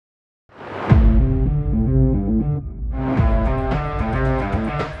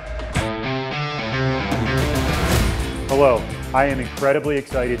I am incredibly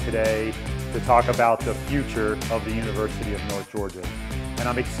excited today to talk about the future of the University of North Georgia. And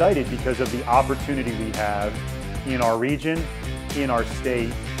I'm excited because of the opportunity we have in our region, in our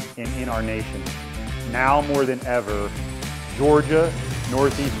state, and in our nation. Now more than ever, Georgia,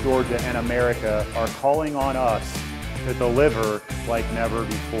 Northeast Georgia, and America are calling on us to deliver like never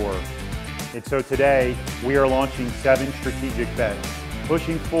before. And so today, we are launching 7 strategic bets,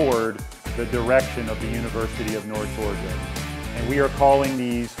 pushing forward the direction of the University of North Georgia. And we are calling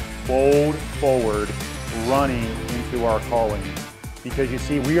these bold forward, running into our calling. Because you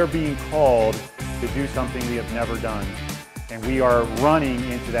see, we are being called to do something we have never done. And we are running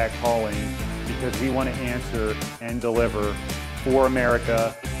into that calling because we want to answer and deliver for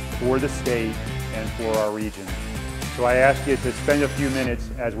America, for the state, and for our region. So I ask you to spend a few minutes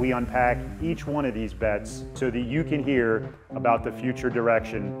as we unpack each one of these bets so that you can hear about the future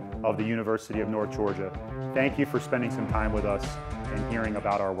direction of the University of North Georgia. Thank you for spending some time with us and hearing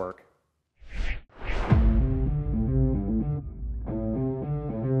about our work.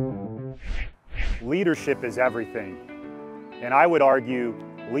 Leadership is everything. And I would argue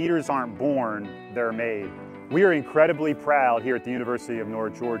leaders aren't born, they're made. We are incredibly proud here at the University of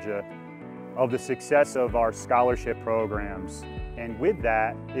North Georgia of the success of our scholarship programs. And with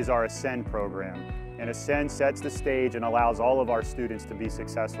that is our Ascend program. And Ascend sets the stage and allows all of our students to be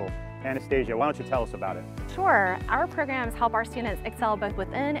successful. Anastasia, why don't you tell us about it? Sure. Our programs help our students excel both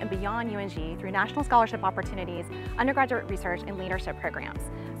within and beyond UNG through national scholarship opportunities, undergraduate research, and leadership programs.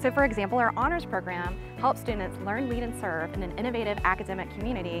 So for example, our honors program helps students learn, lead, and serve in an innovative academic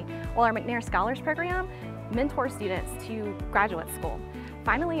community, while our McNair Scholars program mentors students to graduate school.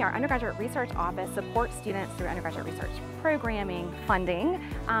 Finally, our undergraduate research office supports students through undergraduate research programming, funding,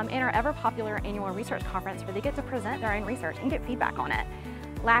 and our ever-popular annual research conference where they get to present their own research and get feedback on it.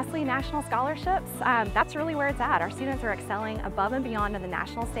 Lastly, national scholarships, that's really where it's at. Our students are excelling above and beyond on the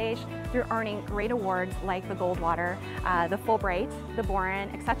national stage through earning great awards like the Goldwater, the Fulbright, the Boren,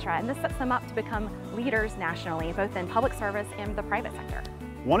 etc. And this sets them up to become leaders nationally, both in public service and the private sector.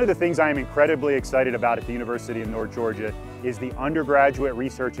 One of the things I am incredibly excited about at the University of North Georgia is the undergraduate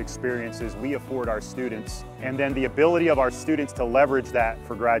research experiences we afford our students, and then the ability of our students to leverage that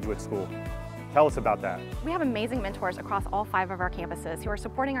for graduate school. Tell us about that. We have amazing mentors across all 5 of our campuses who are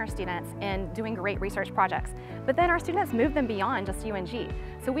supporting our students in doing great research projects. But then our students move them beyond just UNG.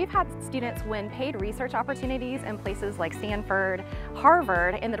 So we've had students win paid research opportunities in places like Stanford,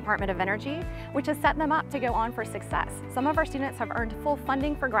 Harvard, in the Department of Energy, which has set them up to go on for success. Some of our students have earned full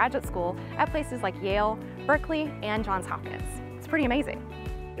funding for graduate school at places like Yale, Berkeley, and Johns Hopkins. It's pretty amazing.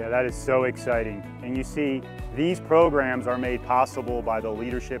 Yeah, that is so exciting. And you see, these programs are made possible by the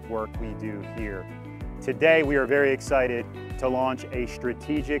leadership work we do here. Today, we are very excited to launch a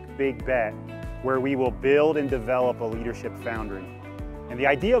strategic big bet where we will build and develop a leadership foundry. And the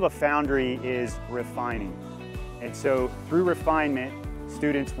idea of a foundry is refining. And so through refinement,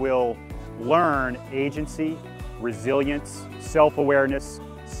 students will learn agency, resilience, self-awareness,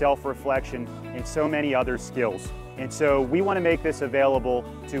 self-reflection, and so many other skills. And so we want to make this available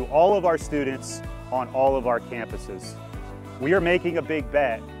to all of our students on all of our campuses. We are making a big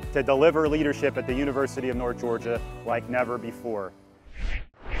bet to deliver leadership at the University of North Georgia like never before.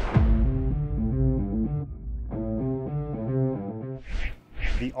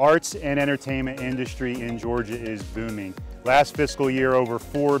 The arts and entertainment industry in Georgia is booming. Last fiscal year, over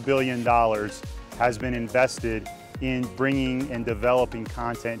 $4 billion has been invested in bringing and developing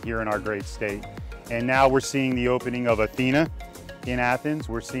content here in our great state. And now we're seeing the opening of Athena in Athens.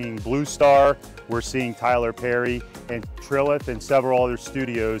 We're seeing Blue Star. We're seeing Tyler Perry and Trilith and several other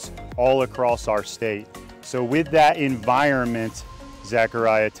studios all across our state. So with that environment,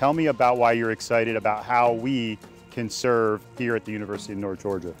 Zachariah, tell me about why you're excited about how we can serve here at the University of North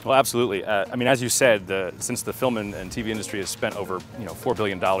Georgia. Well, absolutely. I mean, as you said, since the film and TV industry has spent over $4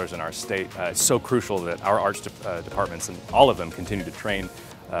 billion in our state, it's so crucial that our arts departments, and all of them, continue to train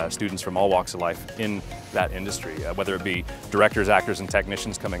students from all walks of life in that industry, whether it be directors, actors, and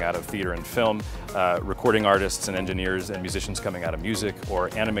technicians coming out of theater and film, recording artists and engineers and musicians coming out of music, or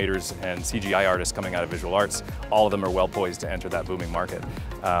animators and CGI artists coming out of visual arts. All of them are well poised to enter that booming market.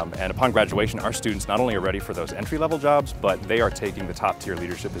 And upon graduation, our students not only are ready for those entry-level jobs, but they are taking the top-tier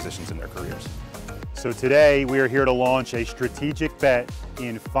leadership positions in their careers. So today, we are here to launch a strategic bet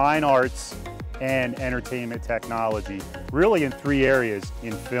in fine arts and entertainment technology, really in 3 areas: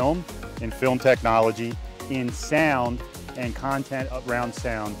 in film technology, in sound and content around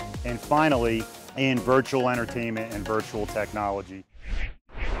sound, and finally in virtual entertainment and virtual technology.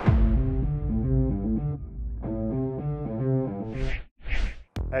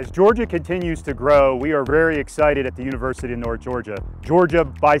 As Georgia continues to grow, we are very excited at the University of North Georgia. Georgia,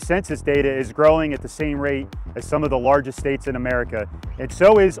 by census data, is growing at the same rate as some of the largest states in America, and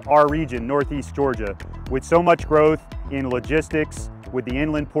so is our region, Northeast Georgia. With so much growth in logistics, with the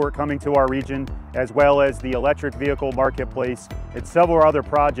inland port coming to our region, as well as the electric vehicle marketplace and several other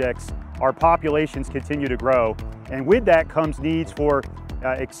projects, our populations continue to grow. And with that comes needs for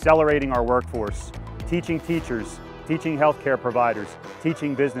accelerating our workforce, teaching teachers, teaching healthcare providers,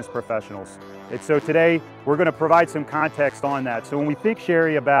 teaching business professionals. And so today, we're going to provide some context on that. So when we think,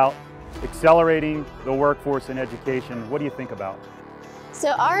 Sherry, about accelerating the workforce in education, what do you think about?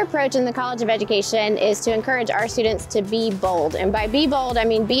 So our approach in the College of Education is to encourage our students to be bold. And by be bold, I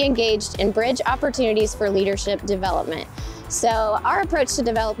mean be engaged and bridge opportunities for leadership development. So our approach to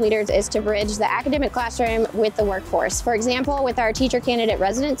develop leaders is to bridge the academic classroom with the workforce. For example, with our teacher candidate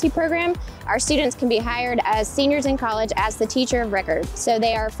residency program, our students can be hired as seniors in college as the teacher of record. So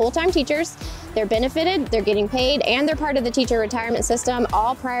they are full-time teachers, they're benefited, they're getting paid, and they're part of the teacher retirement system,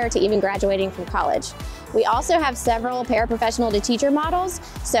 all prior to even graduating from college. We also have several paraprofessional to teacher models,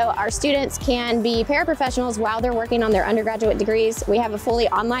 so our students can be paraprofessionals while they're working on their undergraduate degrees. We have a fully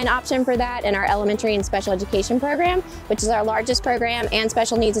online option for that in our elementary and special education program, which is our largest program, and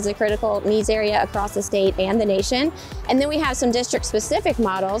special needs is a critical needs area across the state and the nation. And then we have some district-specific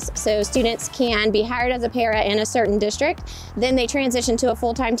models, so students can be hired as a para in a certain district, then they transition to a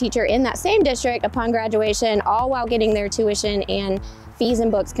full-time teacher in that same district upon graduation, all while getting their tuition and fees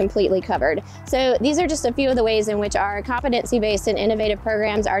and books completely covered. So these are just a few of the ways in which our competency-based and innovative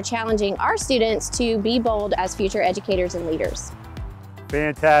programs are challenging our students to be bold as future educators and leaders.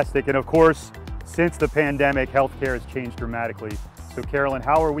 Fantastic, and of course, since the pandemic, healthcare has changed dramatically. So Carolyn,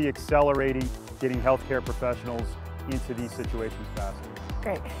 how are we accelerating getting healthcare professionals into these situations faster?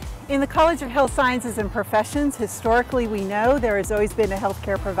 Great. In the College of Health Sciences and Professions, historically we know there has always been a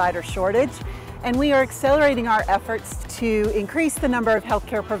healthcare provider shortage, and we are accelerating our efforts to increase the number of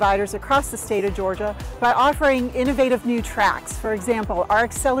healthcare providers across the state of Georgia by offering innovative new tracks. For example, our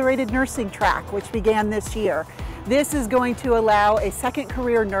accelerated nursing track, which began this year. This is going to allow a second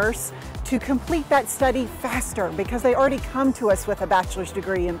career nurse to complete that study faster because they already come to us with a bachelor's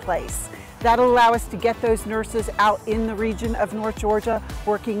degree in place. That'll allow us to get those nurses out in the region of North Georgia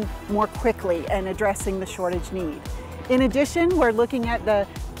working more quickly and addressing the shortage need. In addition, we're looking at the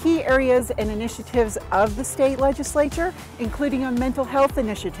key areas and initiatives of the state legislature, including a mental health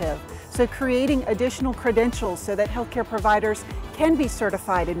initiative. So creating additional credentials so that healthcare providers can be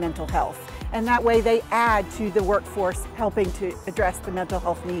certified in mental health. And that way they add to the workforce helping to address the mental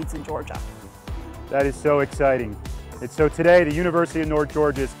health needs in Georgia. That is so exciting. And so today, the University of North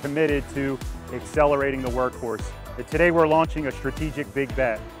Georgia is committed to accelerating the workforce. And today we're launching a strategic big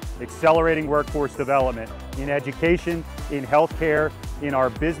bet, accelerating workforce development in education, in healthcare, in our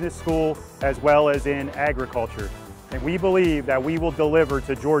business school, as well as in agriculture. And we believe that we will deliver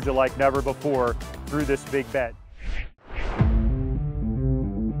to Georgia like never before through this big bet.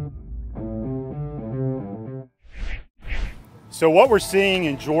 So what we're seeing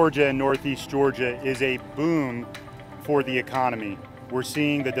in Georgia and Northeast Georgia is a boom for the economy. We're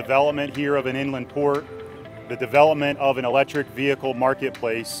seeing the development here of an inland port, the development of an electric vehicle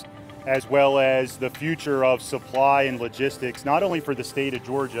marketplace, as well as the future of supply and logistics, not only for the state of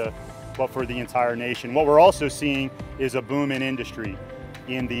Georgia, but for the entire nation. What we're also seeing is a boom in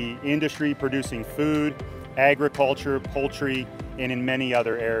the industry producing food, agriculture, poultry, and in many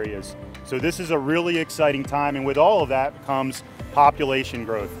other areas. So this is a really exciting time, and with all of that comes population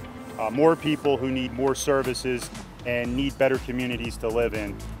growth. More people who need more services and need better communities to live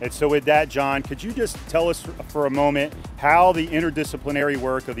in. And so with that, John, could you just tell us for a moment how the interdisciplinary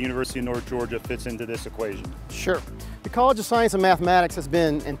work of the University of North Georgia fits into this equation? Sure. The College of Science and Mathematics has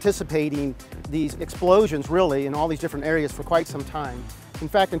been anticipating these explosions really in all these different areas for quite some time. In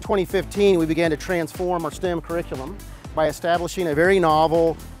fact, in 2015, we began to transform our STEM curriculum by establishing a very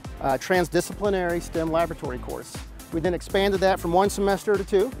novel transdisciplinary STEM laboratory course. We then expanded that from 1 semester to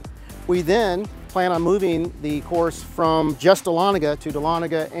 2. We then plan on moving the course from just Dahlonega to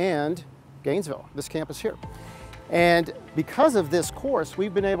Dahlonega and Gainesville, this campus here. And because of this course,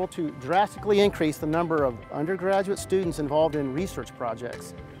 we've been able to drastically increase the number of undergraduate students involved in research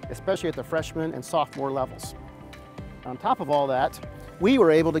projects, especially at the freshman and sophomore levels. On top of all that, we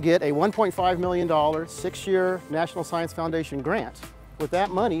were able to get a $1.5 million 6-year National Science Foundation grant. With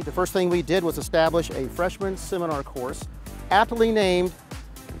that money, the first thing we did was establish a freshman seminar course aptly named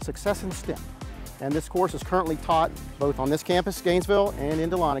Success in STEM. And this course is currently taught both on this campus, Gainesville, and in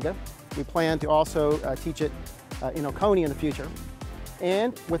Dahlonega. We plan to also teach it in Oconee in the future.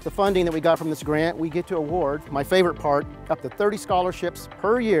 And with the funding that we got from this grant, we get to award, my favorite part, up to 30 scholarships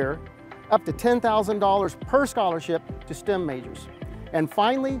per year, up to $10,000 per scholarship to STEM majors. And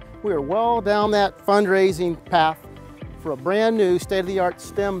finally, we are well down that fundraising path for a brand new state-of-the-art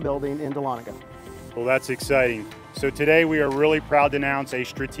STEM building in Dahlonega. Well, that's exciting. So today we are really proud to announce a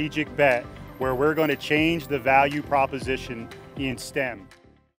strategic bet where we're going to change the value proposition in STEM.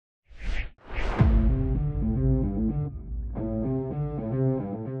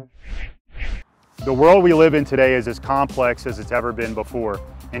 The world we live in today is as complex as it's ever been before.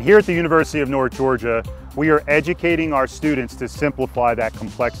 And here at the University of North Georgia, we are educating our students to simplify that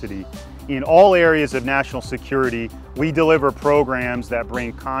complexity. In all areas of national security, we deliver programs that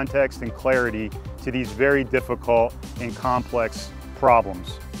bring context and clarity to these very difficult and complex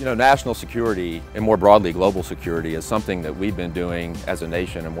problems. You know, national security and more broadly global security is something that we've been doing as a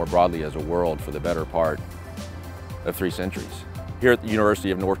nation and more broadly as a world for the better part of 3 centuries. Here at the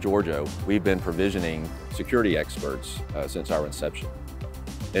University of North Georgia, we've been provisioning security experts since our inception.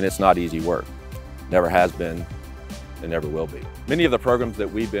 And it's not easy work. Never has been and never will be. Many of the programs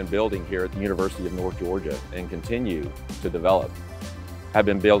that we've been building here at the University of North Georgia and continue to develop have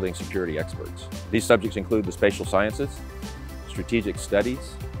been building security experts. These subjects include the spatial sciences, strategic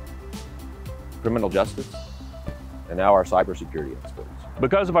studies, criminal justice, and now our cybersecurity experts.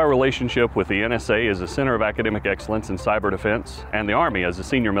 Because of our relationship with the NSA as a center of academic excellence in cyber defense and the Army as a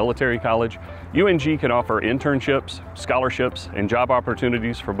senior military college, UNG can offer internships, scholarships, and job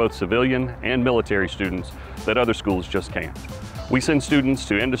opportunities for both civilian and military students that other schools just can't. We send students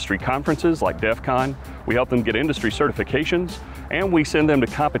to industry conferences like DEF CON, we help them get industry certifications, and we send them to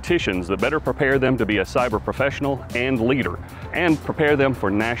competitions that better prepare them to be a cyber professional and leader, and prepare them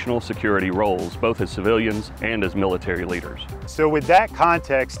for national security roles, both as civilians and as military leaders. So with that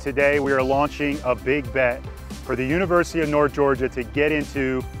context, today we are launching a big bet for the University of North Georgia to get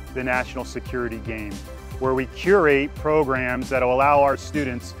into the national security game, where we curate programs that will allow our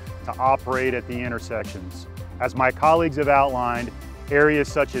students to operate at the intersections. As my colleagues have outlined, areas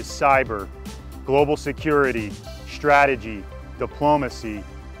such as cyber, global security, strategy, diplomacy,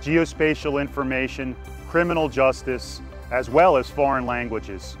 geospatial information, criminal justice, as well as foreign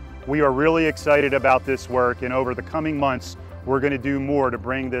languages. We are really excited about this work, and over the coming months, we're going to do more to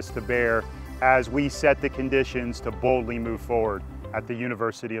bring this to bear as we set the conditions to boldly move forward at the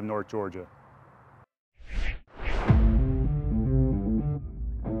University of North Georgia.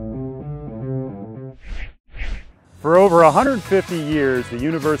 For over 150 years, the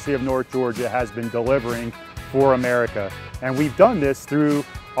University of North Georgia has been delivering for America, and we've done this through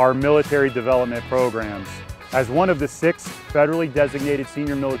our military development programs. As one of the 6 federally designated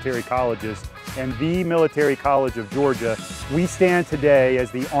senior military colleges and the Military College of Georgia, we stand today as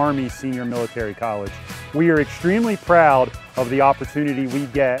the Army Senior Military College. We are extremely proud of the opportunity we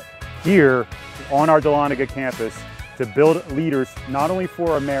get here on our Dahlonega campus to build leaders not only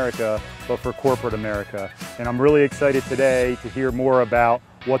for America, but for corporate America. And I'm really excited today to hear more about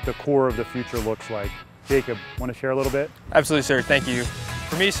what the core of the future looks like. Jacob, want to share a little bit? Absolutely, sir. Thank you.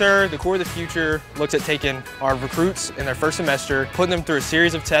 For me, sir, the core of the future looks at taking our recruits in their first semester, putting them through a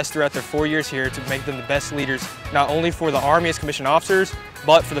series of tests throughout their 4 years here to make them the best leaders, not only for the Army as commissioned officers,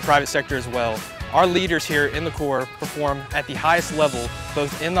 but for the private sector as well. Our leaders here in the Corps perform at the highest level,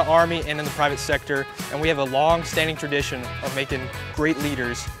 both in the Army and in the private sector, and we have a long-standing tradition of making great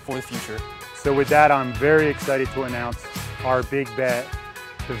leaders for the future. So with that, I'm very excited to announce our big bet,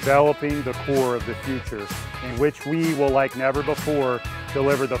 developing the core of the future, in which we will, like never before,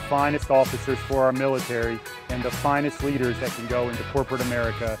 deliver the finest officers for our military and the finest leaders that can go into corporate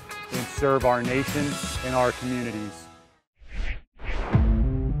America and serve our nation and our communities.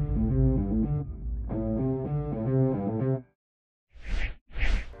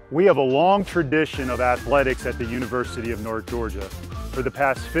 We have a long tradition of athletics at the University of North Georgia. For the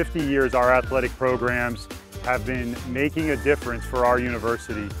past 50 years, our athletic programs have been making a difference for our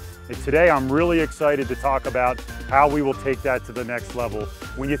university. And today, I'm really excited to talk about how we will take that to the next level.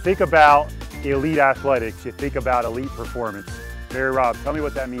 When you think about elite athletics, you think about elite performance. Mary Rob, tell me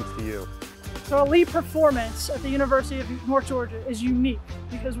what that means to you. So elite performance at the University of North Georgia is unique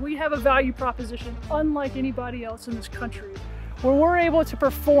because we have a value proposition unlike anybody else in this country, where we're able to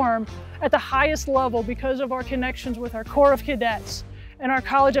perform at the highest level because of our connections with our Corps of Cadets and our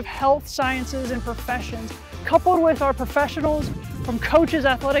College of Health Sciences and Professions, coupled with our professionals from coaches,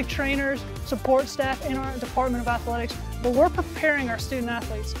 athletic trainers, support staff in our Department of Athletics, where we're preparing our student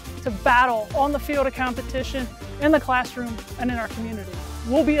athletes to battle on the field of competition, in the classroom, and in our community.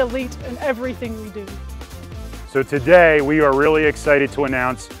 We'll be elite in everything we do. So today, we are really excited to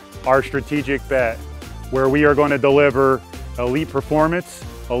announce our strategic bet, where we are going to deliver elite performance,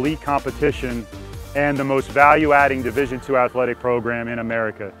 elite competition, and the most value-adding Division II athletic program in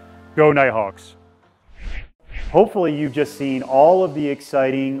America. Go Nighthawks! Hopefully you've just seen all of the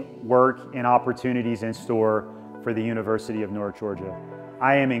exciting work and opportunities in store for the University of North Georgia.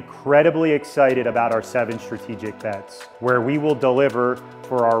 I am incredibly excited about our 7 strategic bets, where we will deliver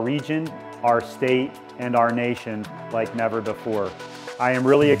for our region, our state, and our nation like never before. I am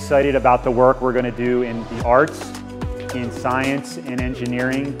really excited about the work we're going to do in the arts, in science and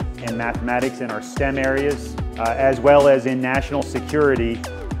engineering and mathematics in our STEM areas, as well as in national security,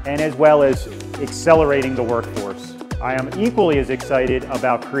 and as well as accelerating the workforce. I am equally as excited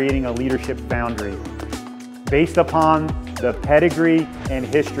about creating a leadership foundry based upon the pedigree and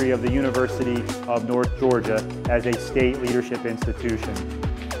history of the University of North Georgia as a state leadership institution.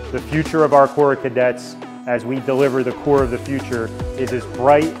 The future of our Corps of Cadets, as we deliver the Corps of the future, is as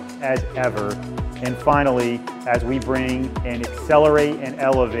bright as ever. And finally, as we bring and accelerate and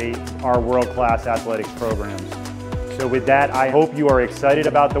elevate our world-class athletics programs. So with that, I hope you are excited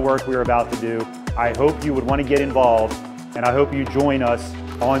about the work we're about to do. I hope you would want to get involved, and I hope you join us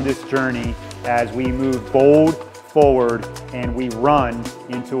on this journey as we move bold forward and we run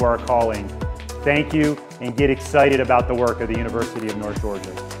into our calling. Thank you, and get excited about the work of the University of North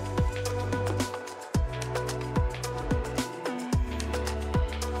Georgia.